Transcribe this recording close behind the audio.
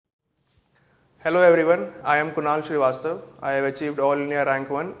Hello everyone, I am Kunal Srivastava. I have achieved All India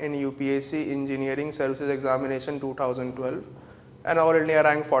Rank 1 in UPSC Engineering Services Examination 2012 and All India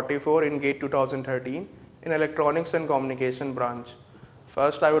Rank 44 in GATE 2013 in Electronics and Communication branch.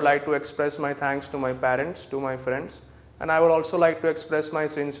 First, I would like to express my thanks to my parents, to my friends, and I would also like to express my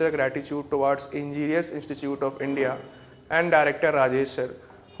sincere gratitude towards Engineers Institute of India and Director Rajesh sir,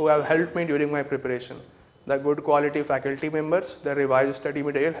 who have helped me during my preparation. The good quality faculty members, the revised study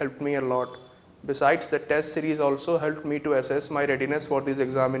material helped me a lot. Besides, the test series also helped me to assess my readiness for this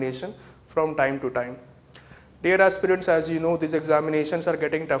examination from time to time. Dear aspirants, as you know, these examinations are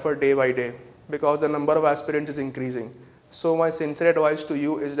getting tougher day by day because the number of aspirants is increasing. So my sincere advice to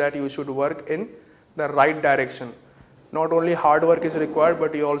you is that you should work in the right direction. Not only hard work is required,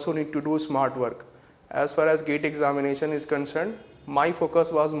 but you also need to do smart work. As far as GATE examination is concerned, my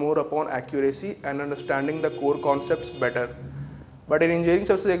focus was more upon accuracy and understanding the core concepts better. But in engineering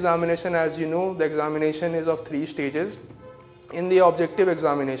services examination, as you know, the examination is of 3 stages. In the objective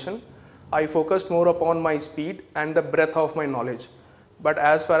examination, I focused more upon my speed and the breadth of my knowledge. But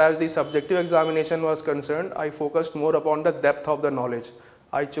as far as the subjective examination was concerned, I focused more upon the depth of the knowledge.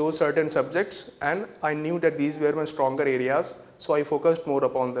 I chose certain subjects and I knew that these were my stronger areas, so I focused more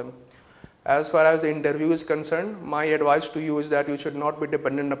upon them. As far as the interview is concerned, my advice to you is that you should not be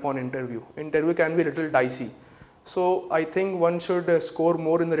dependent upon interview. Interview can be a little dicey. So I think one should score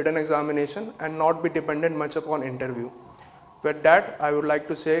more in the written examination and not be dependent much upon interview. With that, I would like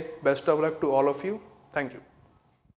to say best of luck to all of you. Thank you.